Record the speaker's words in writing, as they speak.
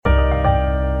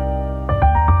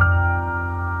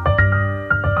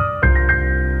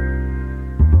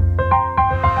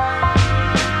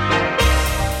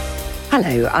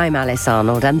Hello, I'm Alice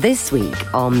Arnold, and this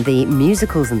week on the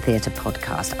Musicals and Theatre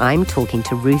podcast, I'm talking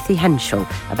to Ruthie Henshall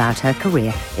about her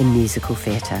career in musical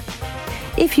theatre.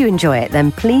 If you enjoy it,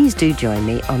 then please do join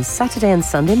me on Saturday and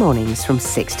Sunday mornings from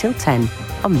 6 till 10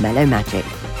 on Mellow Magic.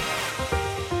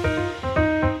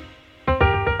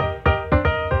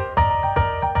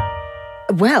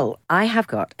 Well, I have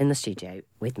got in the studio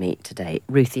with me today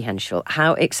Ruthie Henshall.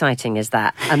 How exciting is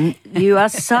that? You are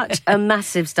such a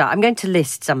massive star. I'm going to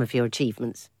list some of your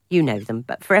achievements. You know them,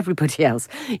 but for everybody else,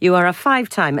 you are a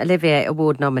 5-time Olivier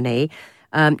Award nominee.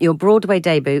 Your Broadway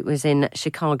debut was in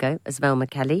Chicago as Velma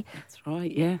Kelly. That's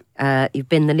right, yeah. You've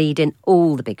been the lead in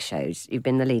all the big shows. You've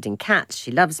been the lead in Cats,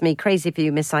 She Loves Me, Crazy for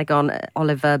You, Miss Saigon,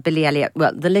 Oliver, Billy Elliot.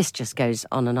 Well, the list just goes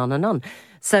on and on and on.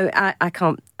 So I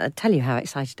can't tell you how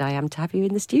excited I am to have you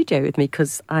in the studio with me,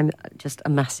 because I'm just a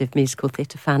massive musical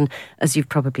theatre fan, as you've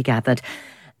probably gathered.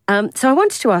 So I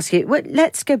wanted to ask you,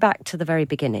 let's go back to the very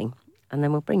beginning, and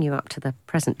then we'll bring you up to the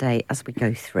present day as we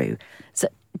go through. So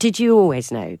did you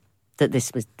always know that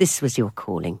this was your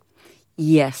calling?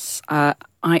 Yes. I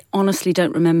honestly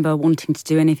don't remember wanting to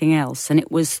do anything else. And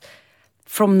it was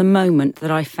from the moment that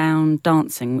I found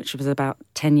dancing, which was about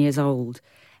 10 years old.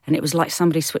 And it was like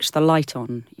somebody switched the light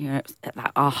on, you know, at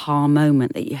that aha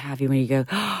moment that you have when you go,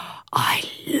 oh, I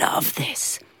love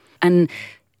this. And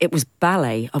it was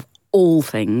ballet of all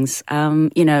things.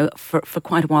 You know, for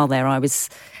quite a while there, I was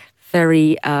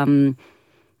very, I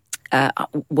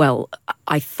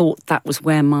thought that was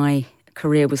where my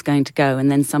career was going to go.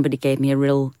 And then somebody gave me a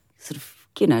real sort of,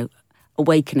 you know,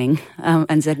 awakening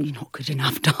and said, you're not good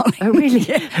enough, darling. Oh, really?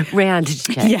 Yeah.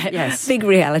 Reality check. Yeah, yes. Big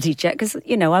reality check, because,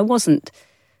 you know, I wasn't...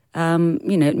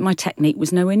 you know, my technique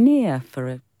was nowhere near for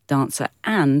a dancer.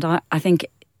 And I think,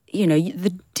 you know,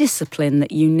 the discipline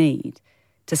that you need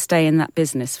to stay in that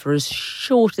business for as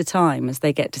short a time as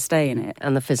they get to stay in it.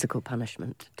 And the physical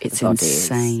punishment to it's the body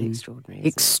insane. Is extraordinary.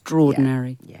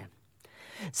 Extraordinary. Yeah.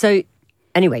 So,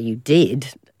 anyway, you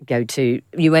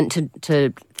went to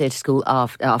theatre school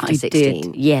after 16.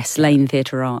 Did. Yes, Lane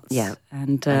Theatre Arts. Yeah.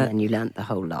 And then you learnt the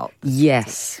whole lot.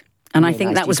 Yes. And I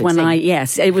think that was when it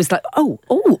was like,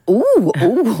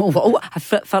 I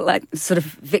felt like sort of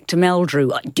Victor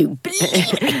Meldrew. I do believe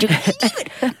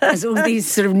it. As all these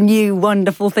sort of new,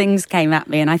 wonderful things came at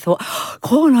me, and I thought,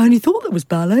 oh, I only thought that was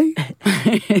ballet.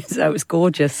 So it was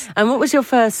gorgeous. And what was your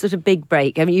first sort of big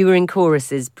break? I mean, you were in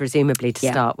choruses, presumably, to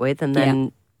start with, and then... Yeah.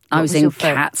 I was in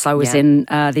Cats, I was in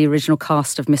the original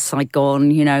cast of Miss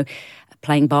Saigon, you know,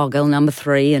 playing bar girl number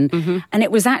 3. And it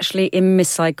was actually in Miss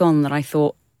Saigon that I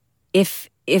thought, if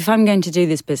I'm going to do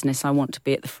this business, I want to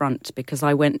be at the front, because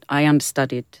I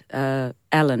understudied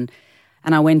Ellen,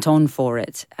 and I went on for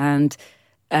it. And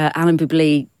Alain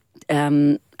Bublé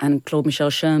and Claude Michel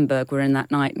Schoenberg were in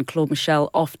that night, and Claude Michel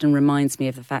often reminds me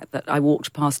of the fact that I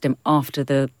walked past him after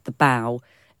the bow,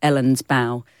 Ellen's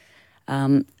bow,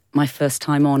 my first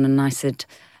time on, and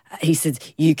he said,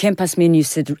 you came past me and you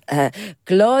said,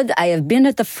 Claude, I have been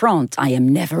at the front. I am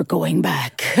never going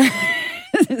back.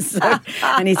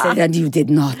 And he said, and you did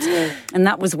not. And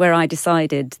that was where I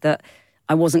decided that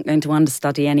I wasn't going to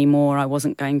understudy anymore. I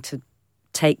wasn't going to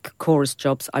take chorus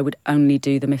jobs. I would only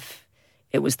do them if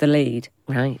it was the lead.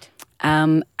 Right.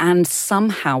 And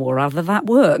somehow or other that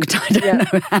worked. I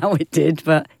don't know how it did,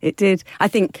 but it did. I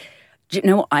think, you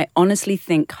know what, I honestly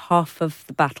think half of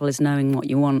the battle is knowing what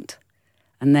you want,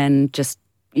 and then just,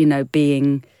 you know,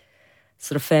 being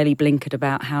sort of fairly blinkered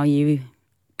about how you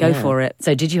go for it.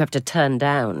 So did you have to turn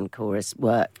down chorus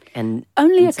work? And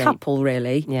only a couple,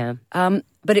 really. Yeah.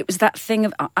 But it was that thing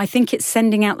of, I think it's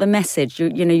sending out the message.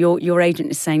 You know, your agent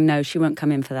is saying, no, she won't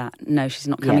come in for that. No, she's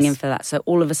not coming in for that. So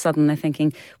all of a sudden they're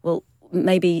thinking, well,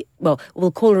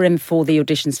 we'll call her in for the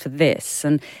auditions for this.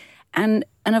 And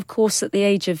of course, at the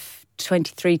age of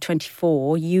 23,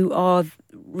 24, you are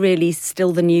really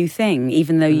still the new thing,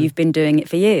 even though you've been doing it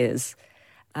for years.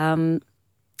 And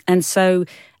so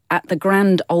at the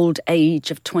grand old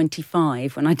age of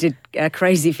 25, when I did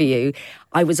Crazy for You,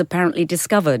 I was apparently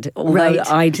discovered, although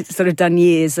I'd sort of done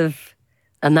years of...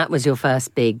 And that was your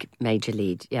first big major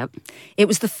lead, yeah? It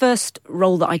was the first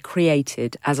role that I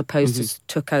created, as opposed to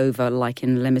took over, like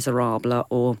in Les Miserables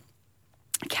or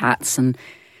Cats. And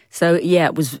so, yeah,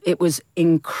 it was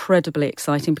incredibly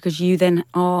exciting, because you then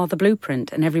are the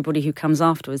blueprint, and everybody who comes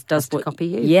afterwards does what... copy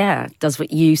you. Yeah, does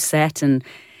what you set, and...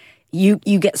 You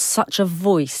get such a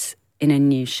voice in a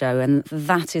new show, and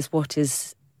that is what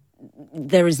is...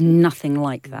 There is nothing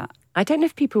like that. I don't know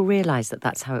if people realise that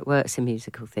that's how it works in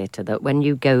musical theatre, that when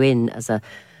you go in as a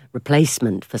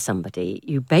replacement for somebody,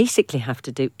 you basically have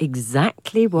to do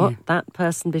exactly what that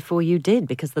person before you did,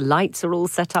 because the lights are all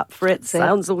set up for it,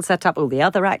 sound's all set up, all the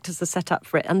other actors are set up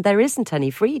for it, and there isn't any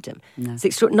freedom. No.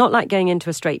 It's not like going into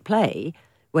a straight play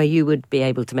where you would be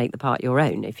able to make the part your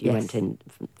own if you went in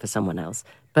for someone else.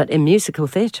 But in musical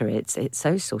theatre, it's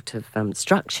so sort of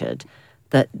structured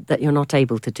that you're not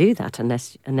able to do that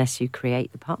unless you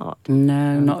create the part.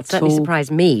 No, not at all. It certainly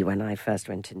surprised me when I first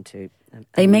went into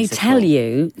They may tell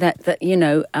you that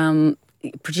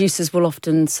producers will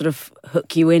often sort of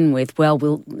hook you in with, well,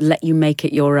 we'll let you make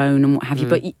it your own and what have you.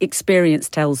 But experience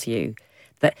tells you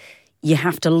that you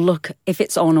have to look, if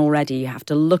it's on already, you have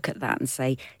to look at that and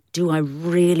say, do I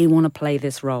really want to play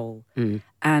this role?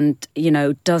 And,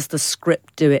 does the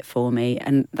script do it for me?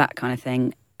 And that kind of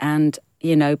thing. And,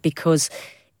 because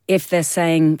if they're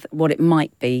saying what it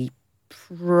might be,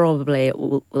 probably it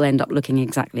will end up looking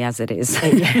exactly as it is.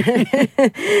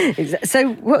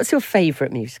 So what's your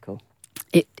favourite musical?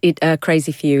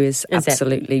 Crazy for You is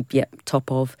absolutely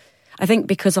top of. I think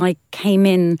because I came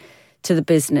in to the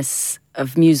business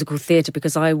of musical theatre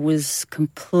because I was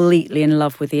completely in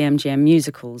love with the MGM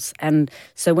musicals. And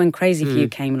so when Crazy for You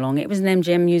came along, it was an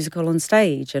MGM musical on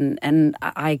stage, and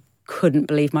I couldn't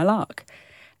believe my luck.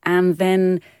 And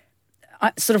then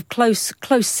sort of close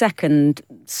second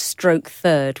stroke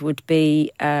third would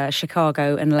be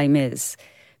Chicago and Les Mis,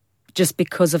 just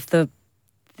because of the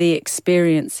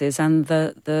experiences and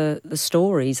the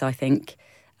stories, I think.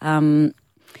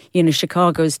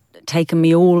 Chicago's taken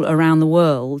me all around the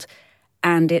world,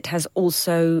 and it has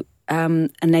also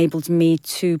enabled me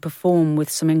to perform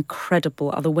with some incredible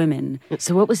other women.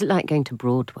 So what was it like going to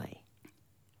Broadway?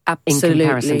 Absolutely. In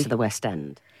comparison to the West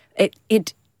End?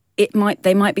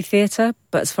 They might be theatre,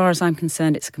 but as far as I'm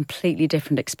concerned, it's a completely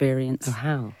different experience. Oh,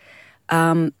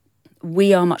 how?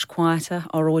 We are much quieter,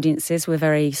 our audiences. We're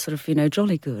very sort of,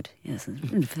 jolly good. Yes,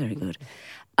 very good.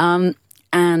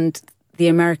 And the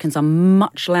Americans are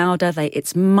much louder.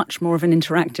 It's much more of an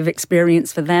interactive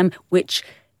experience for them, which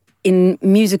in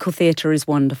musical theatre is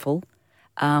wonderful.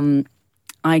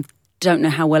 I don't know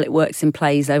how well it works in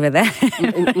plays over there,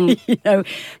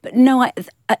 But no,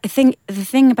 I think the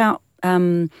thing about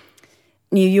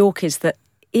New York is that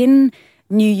in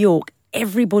New York,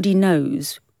 everybody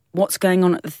knows what's going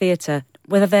on at the theatre,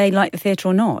 whether they like the theatre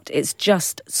or not. It's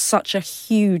just such a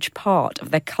huge part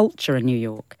of their culture in New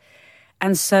York.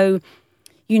 And so,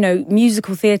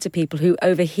 musical theatre people who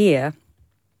over here,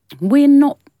 we're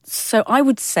not so. I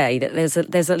would say that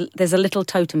there's a little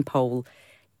totem pole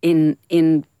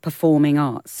in performing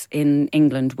arts in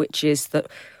England, which is that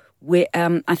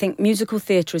I think musical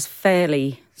theatre is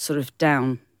fairly sort of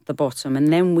down the bottom,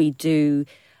 and then we do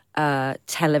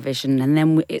television, and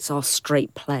then it's our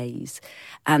straight plays,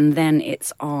 and then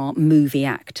it's our movie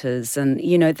actors, and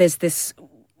there's this.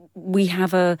 We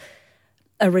have a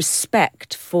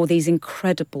respect for these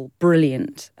incredible,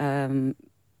 brilliant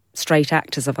straight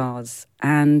actors of ours,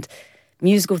 and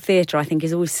musical theatre, I think,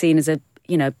 is always seen as a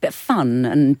bit of fun,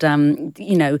 and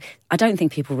I don't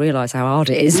think people realise how hard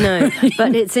it is. No,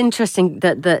 but it's interesting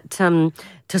that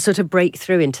to sort of break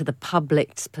through into the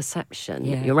public's perception.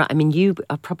 Yeah. You're right. I mean, you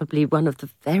are probably one of the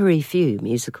very few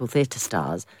musical theatre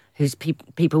stars whose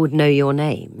people would know your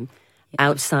name.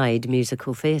 Outside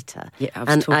musical theatre. Yeah, I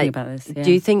was talking about this. Yeah.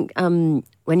 Do you think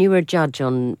when you were a judge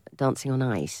on Dancing on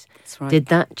Ice, that's right, did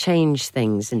that change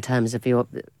things in terms of your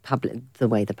the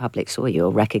way the public saw you,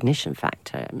 or recognition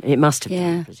factor? It must have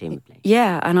done, presumably.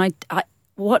 Yeah, and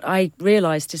what I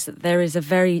realised is that there is a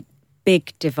very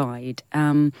big divide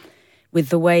with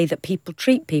the way that people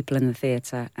treat people in the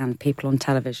theatre and people on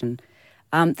television.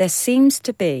 There seems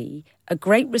to be a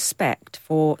great respect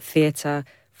for theatre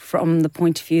from the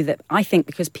point of view that I think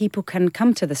because people can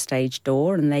come to the stage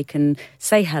door and they can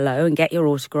say hello and get your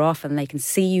autograph and they can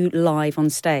see you live on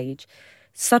stage.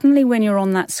 Suddenly when you're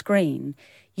on that screen,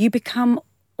 you become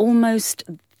almost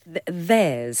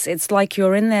theirs. It's like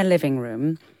you're in their living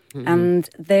room, and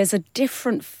there's a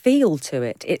different feel to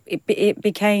it. It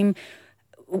became,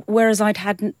 whereas I'd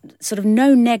had sort of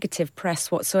no negative press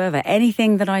whatsoever,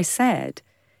 anything that I said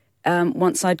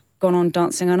once I'd gone on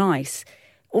Dancing on Ice,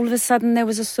 all of a sudden there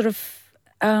was a sort of,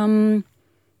 I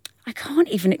can't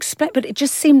even explain, but it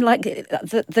just seemed like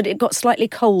that it got slightly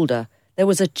colder. There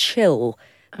was a chill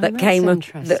that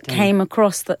came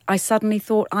across, that I suddenly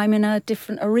thought, I'm in a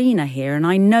different arena here, and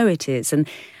I know it is. And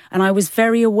I was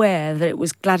very aware that it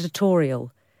was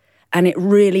gladiatorial, and it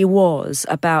really was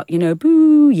about,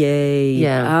 boo, yay.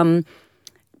 Yeah.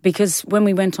 Because when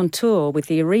we went on tour with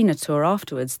the arena tour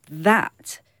afterwards,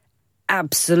 that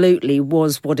absolutely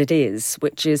was what it is,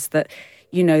 which is that,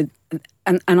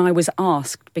 and I was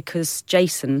asked, because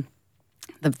Jason,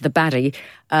 the baddie,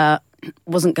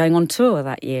 wasn't going on tour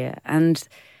that year. And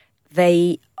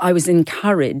I was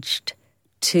encouraged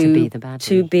to be the baddie.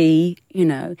 To be,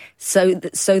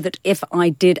 so that if I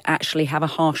did actually have a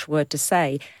harsh word to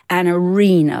say, an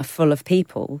arena full of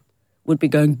people would be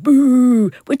going,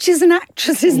 boo, which is an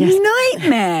actress's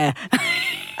nightmare.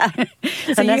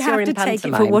 So you have to take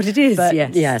it for what it is. But,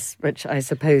 yes, which I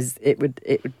suppose it would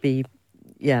be,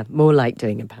 more like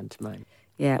doing a pantomime.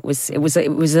 Yeah, it was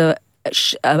a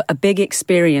big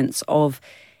experience of,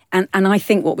 and I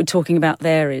think what we're talking about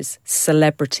there is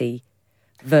celebrity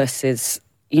versus,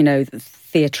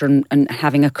 theatre and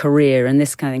having a career and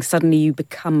this kind of thing. Suddenly you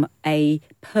become a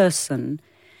person,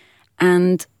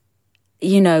 and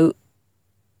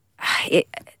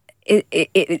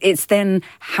it's then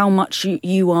how much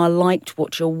you are liked,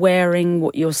 what you're wearing,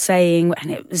 what you're saying,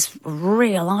 and it was a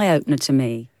real eye-opener to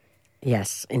me.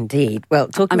 Yes, indeed. Well,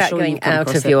 talking about going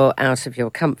out of your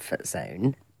comfort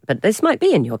zone, but this might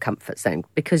be in your comfort zone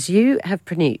because you have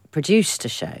produced a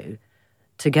show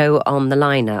to go on the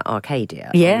liner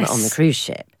Arcadia on the cruise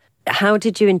ship. How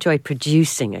did you enjoy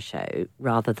producing a show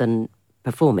rather than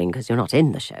performing? Because you're not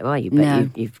in the show, are you? But no.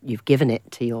 You've given it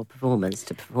to your performers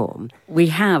to perform. We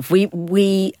have.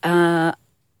 We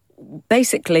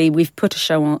basically, we've put a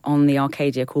show on the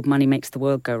Arcadia called Money Makes the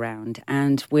World Go Round,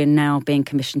 and we're now being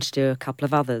commissioned to do a couple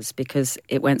of others because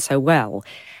it went so well.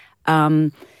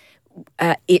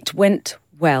 It went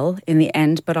well in the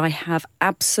end, but I have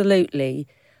absolutely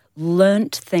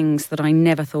learnt things that I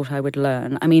never thought I would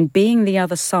learn. I mean, being the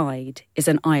other side is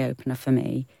an eye-opener for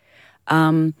me.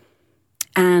 And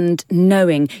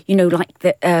knowing, like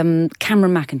the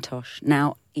Cameron McIntosh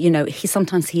now,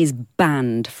 he is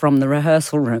banned from the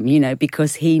rehearsal room,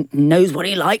 because he knows what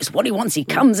he likes, what he wants. He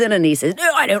comes in and he says, no,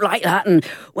 I don't like that, and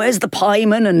where's the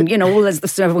pieman, and, all this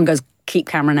stuff. Everyone goes, keep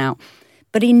Cameron out.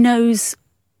 But he knows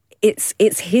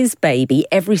it's his baby.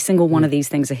 Every single one of these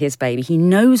things are his baby. He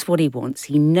knows what he wants.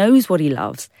 He knows what he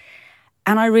loves.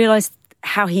 And I realised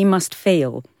how he must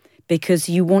feel, because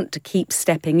you want to keep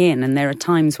stepping in, and there are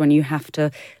times when you have to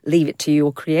leave it to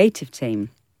your creative team.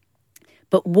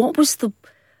 But what was the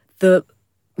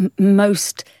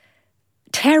most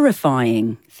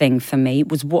terrifying thing for me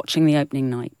was watching the opening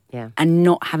night and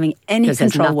not having any control. Because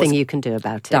there's nothing you can do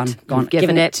about it. Done, gone,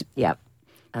 given it. Yeah.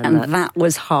 And that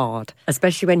was hard.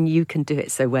 Especially when you can do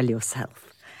it so well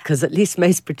yourself. Because at least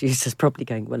most producers probably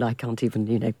going, well, I can't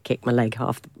even, kick my leg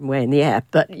half the way in the air,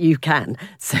 but you can.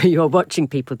 So you're watching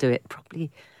people do it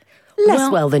probably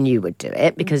less well than you would do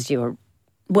it because you're...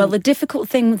 Well, the difficult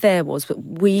thing there was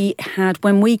that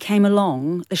when we came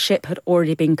along, the ship had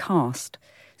already been cast.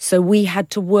 So we had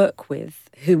to work with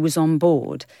who was on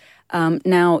board.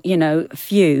 Now,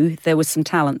 there was some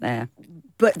talent there.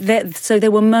 But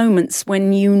there were moments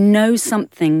when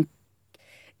something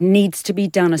needs to be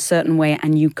done a certain way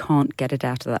and you can't get it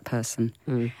out of that person.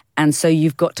 Mm. And so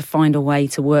you've got to find a way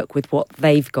to work with what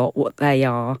they've got, what they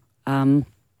are. And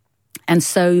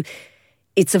so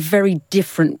it's a very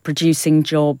different producing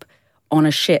job on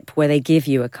a ship where they give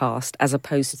you a cast as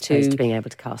opposed to being able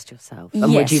to cast yourself.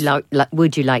 And would you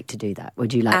like to do that?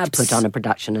 Would you like to put on a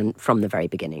production and from the very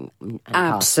beginning? And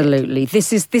absolutely.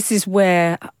 This is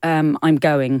where I'm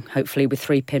going. Hopefully, with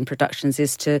 3-Pin Productions,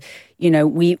 is to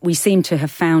we seem to have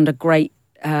found a great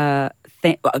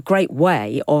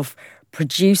way of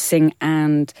producing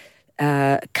and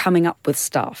coming up with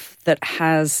stuff that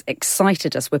has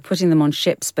excited us. We're putting them on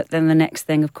ships, but then the next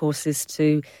thing, of course, is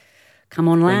to come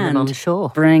on land. Bring them on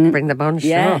shore. Bring them on shore.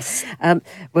 Yes.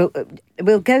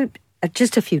 We'll go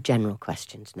just a few general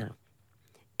questions now.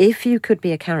 If you could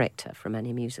be a character from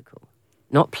any musical,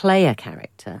 not play a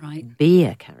character, be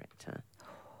a character,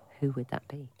 who would that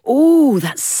be? Oh,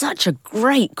 that's such a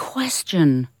great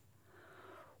question.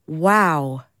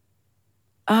 Wow.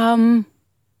 God,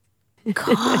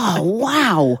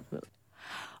 wow.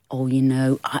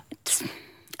 Oh,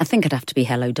 I think I'd have to be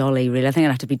Hello Dolly, really. I think I'd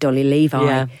have to be Dolly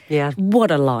Levi. Yeah. What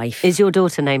a life. Is your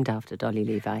daughter named after Dolly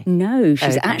Levi? No,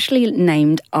 she's actually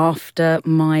named after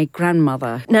my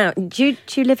grandmother. Now, do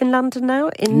you live in London now?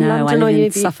 No, I live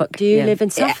in Suffolk. Do you live in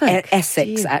Suffolk?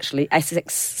 Essex, actually.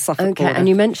 Essex, Suffolk. Okay, border. And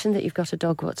you mentioned that you've got a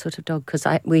dog. What sort of dog? Because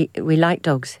we like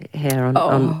dogs here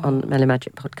on Mellow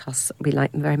Magic podcasts. We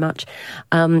like them very much.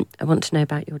 I want to know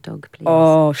about your dog, please.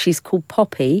 Oh, she's called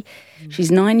Poppy.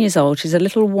 She's 9 years old. She's a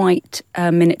little white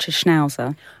miniature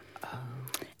schnauzer.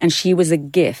 And she was a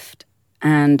gift.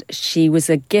 And she was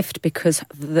a gift because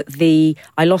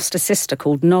I lost a sister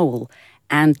called Noel.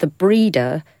 And the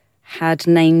breeder had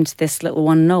named this little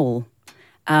one Noel.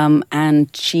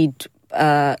 And she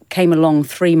came along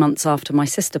 3 months after my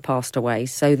sister passed away.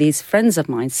 So these friends of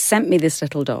mine sent me this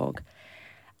little dog.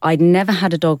 I'd never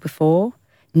had a dog before.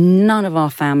 None of our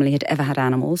family had ever had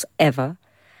animals, ever.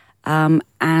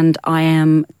 And I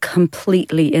am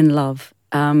completely in love.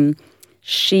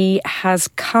 She has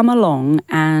come along,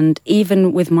 and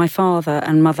even with my father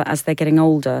and mother as they're getting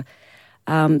older,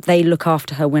 they look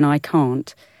after her when I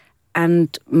can't.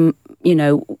 And,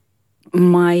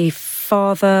 my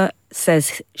father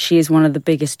says she is one of the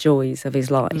biggest joys of his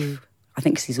life. I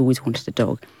think 'cause he's always wanted a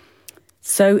dog.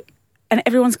 So, and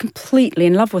everyone's completely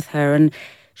in love with her. And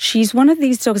she's one of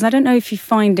these dogs, and I don't know if you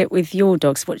find it with your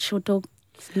dogs. What's your dog's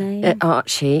name?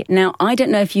 Archie. Now, I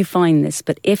don't know if you find this,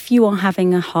 but if you are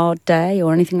having a hard day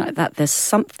or anything like that, there's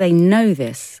something, they know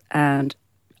this. And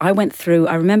I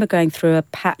remember going through a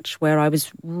patch where I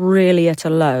was really at a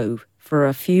low for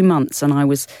a few months, and I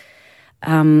was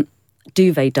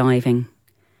duvet diving.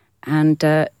 And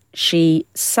she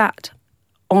sat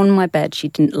on my bed. She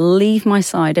didn't leave my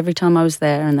side every time I was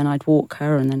there, and then I'd walk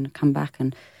her and then come back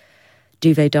and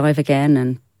duvet dive again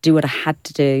and do what I had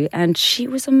to do. And she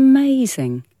was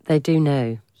amazing. They do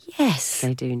know. Yes.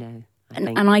 They do know.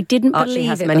 And I didn't Archie believe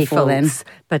has it many before faults,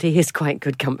 then. but he is quite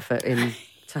good comfort in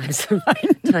times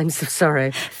of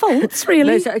sorrow. Faults,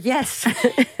 really? No, yes.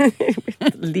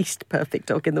 Least perfect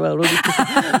dog in the world.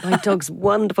 My dog's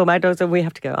wonderful. We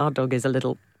have to go. Our dog is a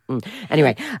little...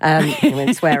 Anyway, I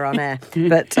won't swear on air,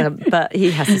 but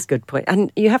he has this good point. And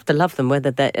you have to love them,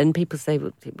 and people say,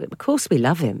 well, of course we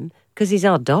love him, because he's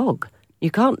our dog.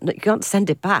 You can't send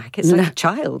it back. It's like a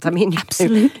child. I mean,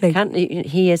 absolutely.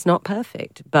 He is not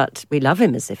perfect, but we love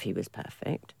him as if he was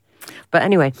perfect. But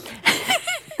anyway...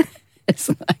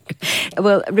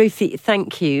 Well, Ruthie,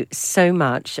 thank you so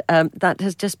much. That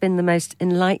has just been the most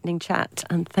enlightening chat,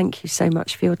 and thank you so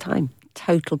much for your time.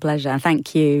 Total pleasure.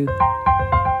 Thank you.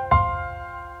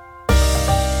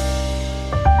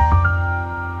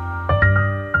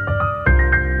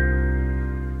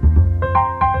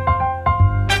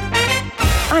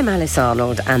 I'm Alice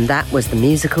Arnold, and that was the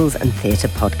Musicals and Theatre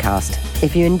podcast.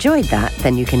 If you enjoyed that,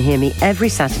 then you can hear me every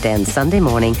Saturday and Sunday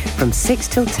morning from 6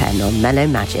 till 10 on Mellow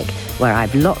Magic, where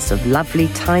I've lots of lovely,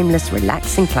 timeless,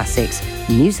 relaxing classics,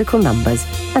 musical numbers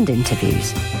and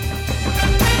interviews.